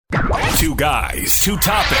Two guys, two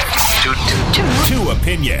topics, two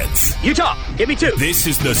opinions. You talk. Give me two. This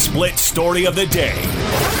is the split story of the day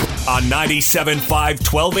on 97.5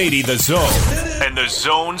 1280 The Zone and The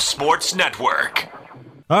Zone Sports Network.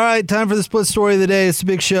 All right, time for the split story of the day. It's a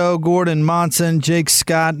big show. Gordon Monson, Jake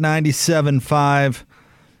Scott, 97.5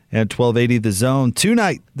 at 1280 The Zone.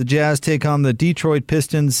 Tonight, the Jazz take on the Detroit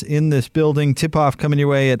Pistons in this building. Tip-off coming your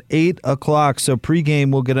way at 8 o'clock, so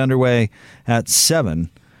pregame will get underway at 7.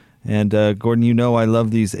 And, Gordon, you know I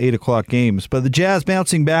love these 8 o'clock games. But the Jazz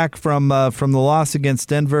bouncing back from the loss against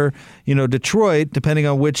Denver. You know, Detroit, depending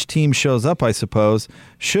on which team shows up, I suppose,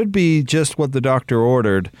 should be just what the doctor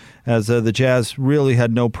ordered, as the Jazz really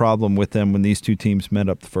had no problem with them when these two teams met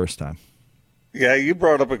up the first time. Yeah, you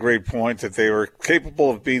brought up a great point that they were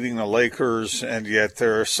capable of beating the Lakers, and yet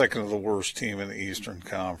they're second to the worst team in the Eastern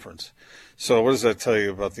Conference. So what does that tell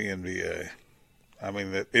you about the NBA? I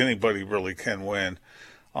mean, that anybody really can win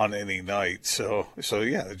on any night. So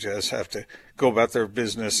yeah, the Jazz have to go about their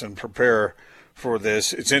business and prepare for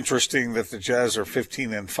this. It's interesting that the Jazz are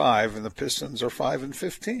 15-5 and the Pistons are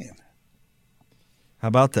 5-15. How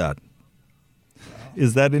about that?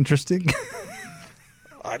 Is that interesting?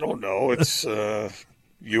 I don't know. It's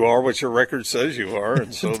you are what your record says you are,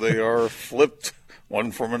 and so they are flipped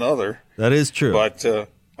one from another. That is true. But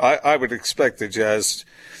I would expect the Jazz.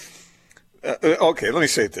 Okay, let me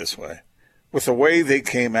say it this way. With the way they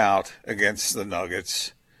came out against the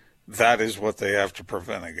Nuggets, that is what they have to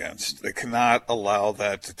prevent against. They cannot allow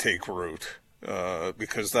that to take root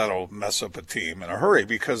because that'll mess up a team in a hurry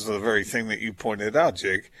because of the very thing that you pointed out,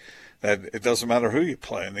 Jake, that it doesn't matter who you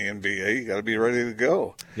play in the NBA. You got to be ready to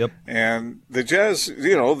go. Yep. And the Jazz,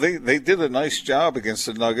 you know, they did a nice job against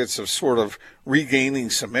the Nuggets of sort of regaining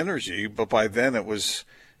some energy, but by then it was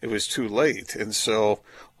too late. And so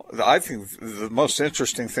I think the most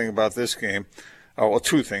interesting thing about this game, well,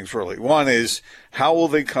 two things really. One is how will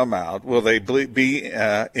they come out? Will they be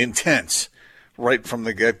intense right from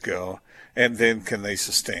the get-go? And then can they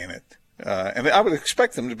sustain it? And I would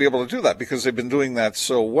expect them to be able to do that because they've been doing that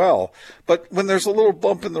so well. But when there's a little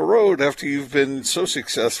bump in the road after you've been so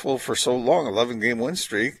successful for so long, 11-game win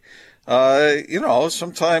streak,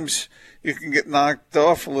 sometimes you can get knocked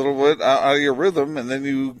off a little bit out of your rhythm, and then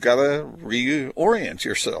you got to reorient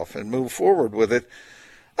yourself and move forward with it.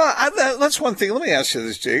 That's one thing. Let me ask you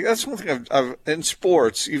this, Jake. That's one thing I've in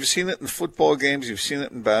sports. You've seen it in football games. You've seen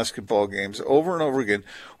it in basketball games over and over again,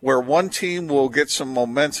 where one team will get some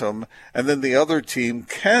momentum, and then the other team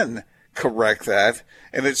can correct that.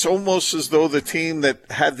 And it's almost as though the team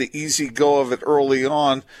that had the easy go of it early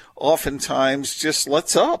on oftentimes just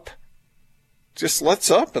lets up. Just lets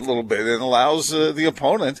up a little bit and allows the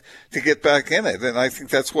opponent to get back in it. And I think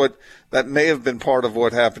that may have been part of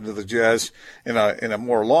what happened to the Jazz in a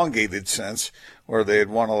more elongated sense, where they had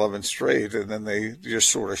won 11 straight, and then they just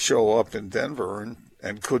sort of show up in Denver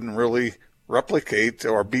and couldn't really replicate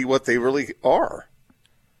or be what they really are.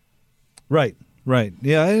 Right.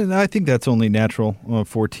 Yeah, and I think that's only natural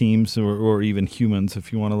for teams or even humans,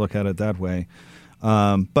 if you want to look at it that way.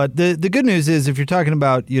 But the good news is, if you're talking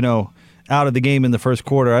about, out of the game in the first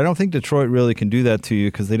quarter, I don't think Detroit really can do that to you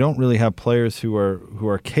because they don't really have players who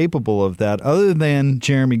are capable of that other than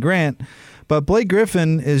Jeremy Grant. But Blake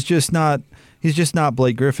Griffin is just not – he's just not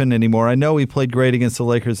Blake Griffin anymore. I know he played great against the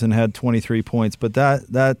Lakers and had 23 points, but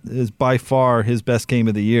that is by far his best game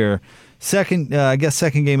of the year. Second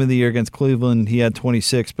game of the year against Cleveland, he had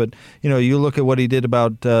 26. But, you look at what he did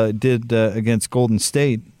against Golden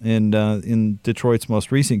State in Detroit's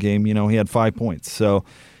most recent game, he had 5 points. So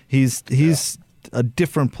 – He's a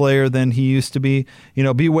different player than he used to be.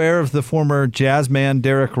 Beware of the former Jazz man,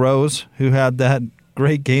 Derrick Rose, who had that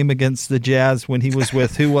great game against the Jazz when he was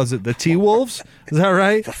with, who was it, the T-Wolves? Is that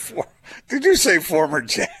right? Did you say former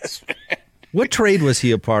Jazz man? What trade was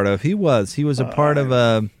he a part of? He was a part of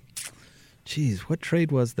a – what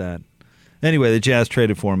trade was that? Anyway, the Jazz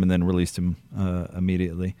traded for him and then released him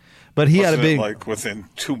immediately. But he had a big – like within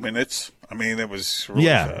 2 minutes? I mean, it was really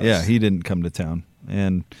fast. Yeah, he didn't come to town.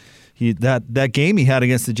 And that game he had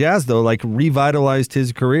against the Jazz, though, revitalized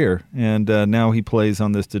his career. And now he plays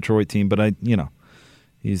on this Detroit team. But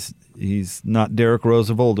he's not Derrick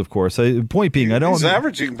Rose of old, of course. Point being, he's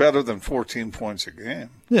averaging better than 14 points a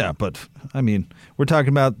game. Yeah, but we're talking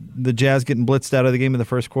about the Jazz getting blitzed out of the game in the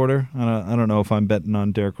first quarter. I don't know if I'm betting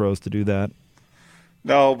on Derrick Rose to do that.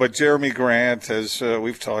 No, but Jeremy Grant, as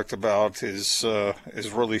we've talked about, is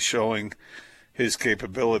really showing his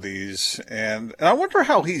capabilities, and I wonder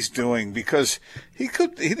how he's doing because he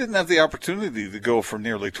didn't have the opportunity to go for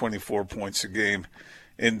nearly 24 points a game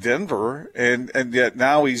in Denver, and yet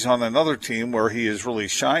now he's on another team where he is really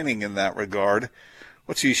shining in that regard,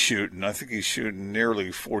 what's he shooting? I think he's shooting nearly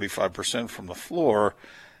 45% from the floor.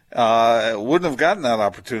 Wouldn't have gotten that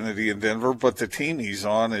opportunity in Denver, but the team he's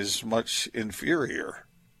on is much inferior.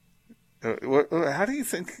 How do you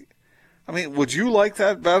think? I mean, would you like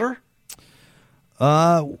that better?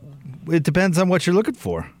 It depends on what you're looking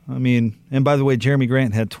for. I mean, and by the way, Jeremy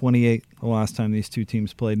Grant had 28 the last time these two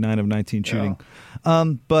teams played, 9 of 19 shooting.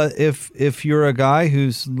 Yeah. But if you're a guy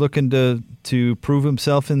who's looking to prove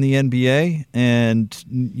himself in the NBA, and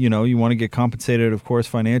you want to get compensated, of course,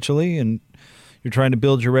 financially, and you're trying to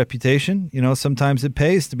build your reputation, sometimes it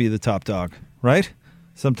pays to be the top dog, right?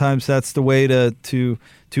 Sometimes that's the way to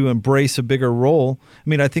embrace a bigger role. I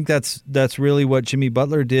mean, I think that's really what Jimmy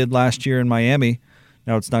Butler did last year in Miami.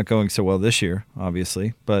 Now it's not going so well this year,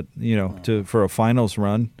 obviously, but for a finals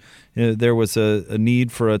run, there was a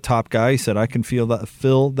need for a top guy. He said, "I can fill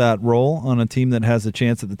that role on a team that has a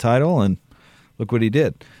chance at the title," and look what he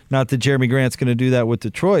did. Not that Jeremy Grant's going to do that with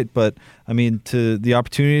Detroit, but I mean, to the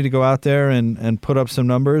opportunity to go out there and put up some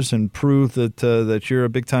numbers and prove that you're a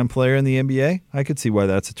big time player in the NBA, I could see why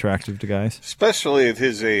that's attractive to guys, especially at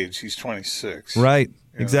his age. He's 26, right?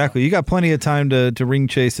 Exactly. You got plenty of time to ring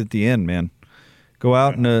chase at the end, man. Go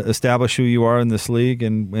out and establish who you are in this league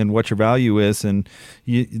and what your value is. And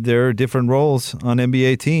there are different roles on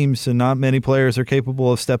NBA teams, and not many players are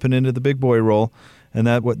capable of stepping into the big boy role. And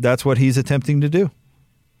that's what he's attempting to do.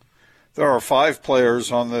 There are 5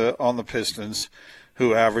 players on the Pistons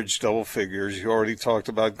who average double figures. You already talked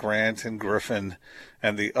about Grant and Griffin,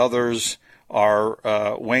 and the others are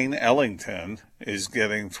Wayne Ellington is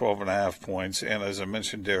getting 12.5 points, and as I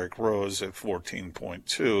mentioned, Derrick Rose at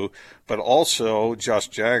 14.2, but also Josh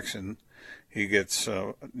Jackson, he gets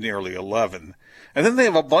nearly 11. And then they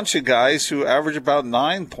have a bunch of guys who average about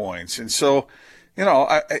 9 points. And so,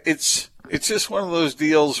 it's just one of those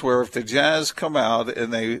deals where if the Jazz come out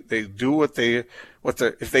and they do if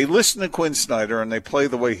they listen to Quinn Snyder and they play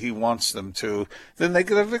the way he wants them to, then they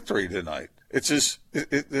get a victory tonight. It's just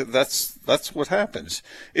that's what happens.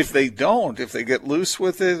 If they don't, if they get loose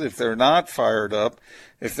with it, if they're not fired up,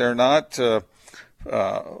 if they're not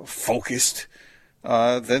focused,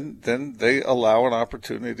 then they allow an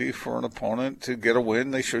opportunity for an opponent to get a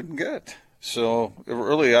win they shouldn't get. So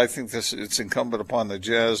really, I think it's incumbent upon the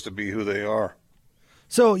Jazz to be who they are.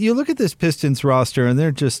 So you look at this Pistons roster, and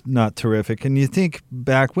they're just not terrific. And you think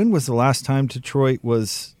back, when was the last time Detroit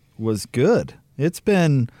was good? It's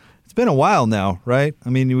been a while now, right? I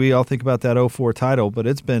mean, we all think about that 2004 title, but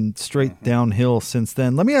it's been straight downhill since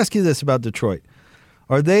then. Let me ask you this about Detroit.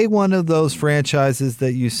 Are they one of those franchises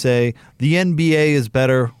that you say the NBA is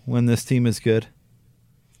better when this team is good?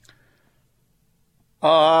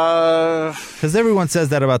 Because everyone says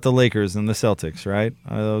that about the Lakers and the Celtics, right?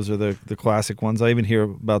 Those are the classic ones. I even hear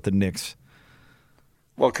about the Knicks.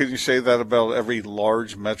 Well, could you say that about every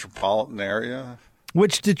large metropolitan area?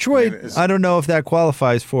 Which Detroit, I don't know if that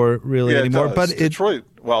qualifies for really anymore. But Detroit,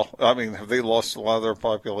 well, I mean, have they lost a lot of their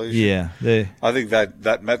population? Yeah. I think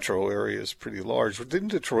that metro area is pretty large. Didn't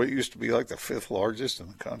Detroit used to be like the 5th largest in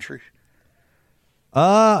the country?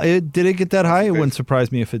 Did it get that high? It wouldn't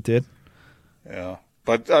surprise me if it did. Yeah.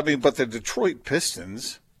 But the Detroit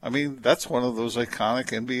Pistons, I mean, that's one of those iconic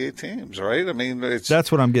NBA teams, right? I mean,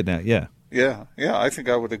 that's what I'm getting at, yeah. Yeah, I think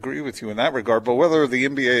I would agree with you in that regard. But whether the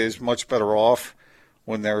NBA is much better off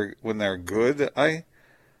when they're good,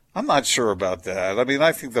 I'm not sure about that. I mean,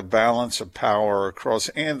 I think the balance of power across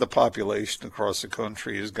and the population across the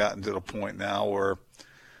country has gotten to the point now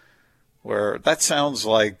where that sounds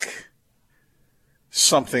like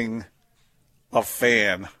something a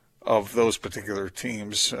fan of those particular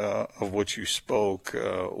teams of which you spoke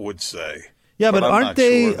would say. Yeah, but aren't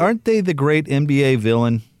they the great NBA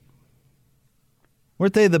villain?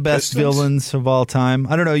 Weren't they the best villains of all time?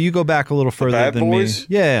 I don't know. You go back a little further than boys?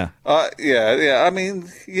 me. Yeah. Yeah. I mean,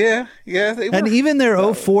 yeah, they were. And even their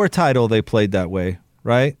 2004 title, they played that way,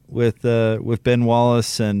 right? With Ben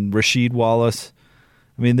Wallace and Rasheed Wallace.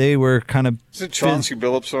 I mean, they were kind of... Is it Chauncey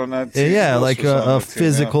Billups on that team? Yeah, like a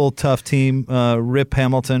physical, tough team. Rip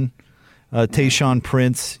Hamilton, Tayshaun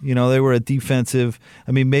Prince. They were a defensive...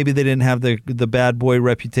 I mean, maybe they didn't have the bad boy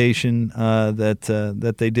reputation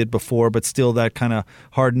that they did before, but still that kind of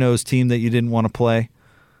hard-nosed team that you didn't want to play.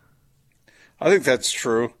 I think that's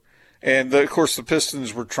true. And, of course, the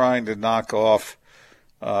Pistons were trying to knock off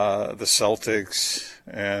the Celtics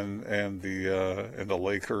and the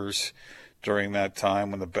Lakers during that time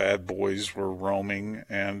when the bad boys were roaming.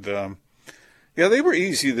 And, they were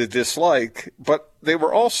easy to dislike, but they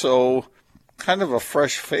were also kind of a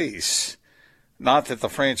fresh face. Not that the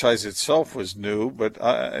franchise itself was new, but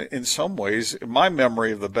in some ways, my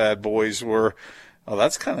memory of the bad boys were Oh,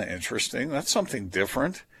 that's kind of interesting. That's something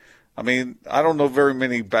different. I mean, I don't know very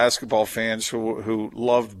many basketball fans who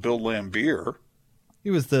loved Bill Laimbeer. He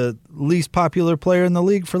was the least popular player in the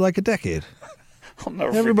league for like a decade.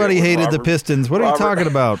 Everybody hated the Pistons. What are you talking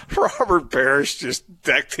about? Robert Parrish just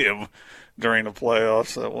decked him during the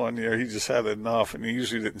playoffs that one year. He just had enough, and you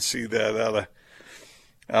usually didn't see that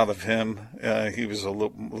out of him. He was a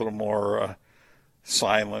little more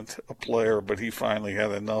silent a player, but he finally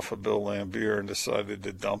had enough of Bill Laimbeer and decided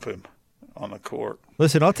to dump him on the court.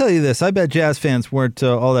 Listen, I'll tell you this. I bet Jazz fans weren't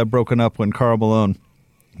all that broken up when Karl Malone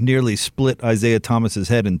nearly split Isaiah Thomas's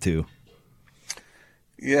head in two.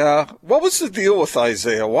 Yeah. What was the deal with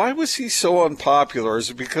Isaiah? Why was he so unpopular?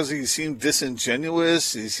 Is it because he seemed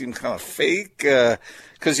disingenuous? He seemed kind of fake?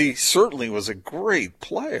 Because he certainly was a great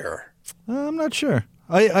player. I'm not sure.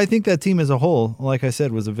 I think that team as a whole, like I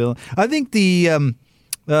said, was a villain. I think the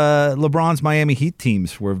LeBron's Miami Heat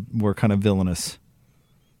teams were kind of villainous.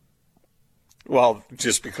 Well,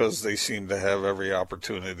 just because they seemed to have every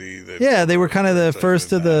opportunity. They were kind of the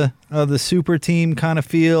first of the super team kind of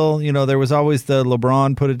feel. You know, there was always the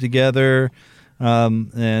LeBron put it together,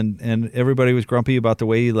 and everybody was grumpy about the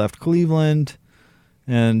way he left Cleveland.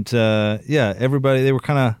 And, everybody, they were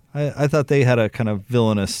kind of, I thought they had a kind of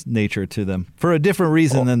villainous nature to them for a different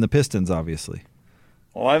reason than the Pistons, obviously.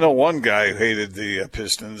 Well, I know one guy who hated the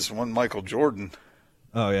Pistons, one Michael Jordan.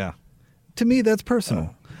 Oh, yeah. To me, that's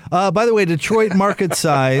personal. By the way, Detroit market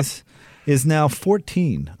size is now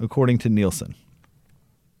 14, according to Nielsen.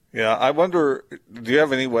 Yeah, I wonder, do you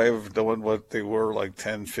have any way of knowing what they were like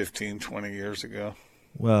 10, 15, 20 years ago?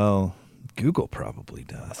 Well, Google probably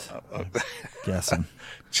does. I'm guessing.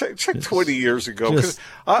 Check 20 years ago.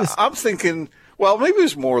 I'm thinking, well, maybe it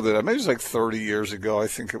was more than that. Maybe it was like 30 years ago. I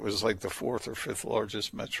think it was like the fourth or fifth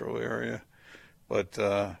largest metro area. But,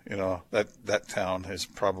 that town has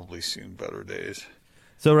probably seen better days.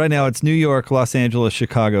 So right now it's New York, Los Angeles,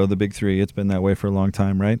 Chicago, the big three. It's been that way for a long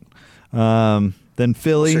time, right? Then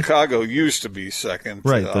Philly. Chicago used to be second.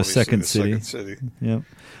 Right, the second city. Yep.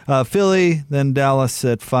 Philly, then Dallas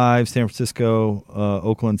at 5, San Francisco,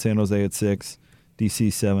 Oakland, San Jose at 6,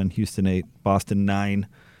 D.C. 7, Houston 8, Boston 9,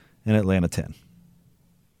 and Atlanta 10.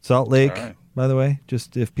 Salt Lake, by the way,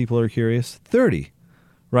 just if people are curious, 30,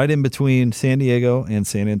 right in between San Diego and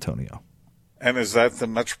San Antonio. And is that the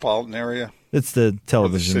metropolitan area? It's the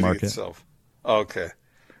television the market itself. Okay,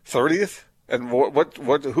 30th. And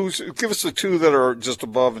give us the two that are just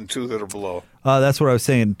above and two that are below. That's what I was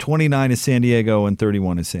saying. 29 is San Diego and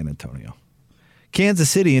 31 is San Antonio. Kansas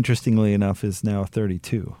City, interestingly enough, is now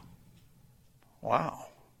 32. Wow.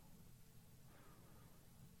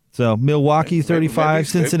 So Milwaukee 35,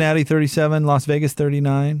 Cincinnati 37, Las Vegas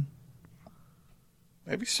 39.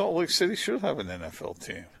 Maybe Salt Lake City should have an NFL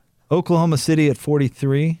team. Oklahoma City at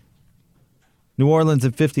 43. New Orleans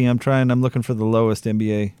at 50. I'm looking for the lowest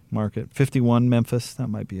NBA market. 51 Memphis. That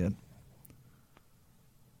might be it.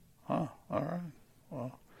 Huh. All right.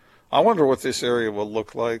 Well, I wonder what this area will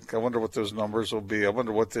look like. I wonder what those numbers will be. I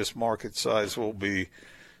wonder what this market size will be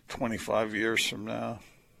 25 years from now.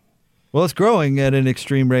 Well, it's growing at an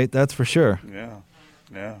extreme rate, that's for sure.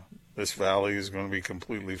 Yeah. This valley is going to be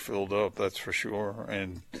completely filled up, that's for sure.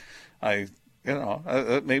 And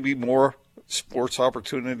maybe more sports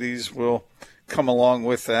opportunities will come along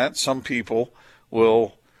with that. Some people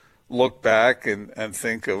will look back and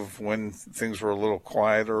think of when things were a little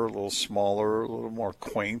quieter, a little smaller, a little more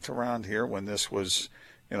quaint around here when this was,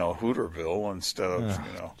 Hooterville instead of,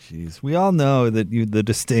 Jeez, we all know that the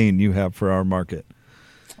disdain you have for our market.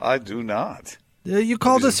 I do not. You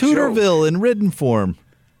called us Hooterville in written form.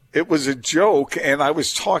 It was a joke, and I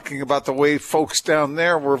was talking about the way folks down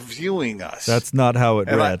there were viewing us. That's not how it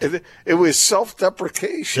read. It was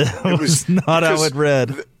self-deprecation. It was not how it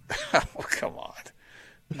read. Oh, come on.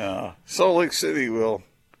 No. Salt Lake City will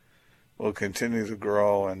continue to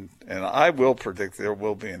grow, and I will predict there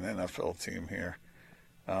will be an NFL team here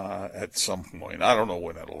at some point. I don't know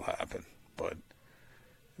when it'll happen, but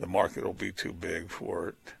the market will be too big for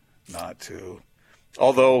it not to.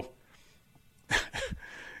 Although,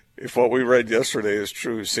 if what we read yesterday is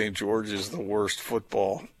true, St. George is the worst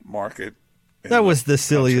football market. That was the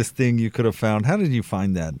silliest thing you could have found. How did you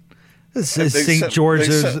find that? St. George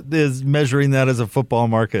is measuring that as a football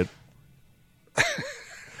market.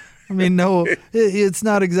 I mean, no, it's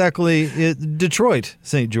not exactly Detroit,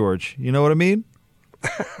 St. George. You know what I mean?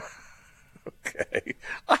 Okay.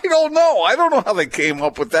 I don't know. I don't know how they came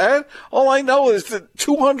up with that. All I know is that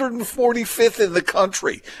 245th in the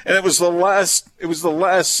country, and it was the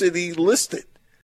last city listed.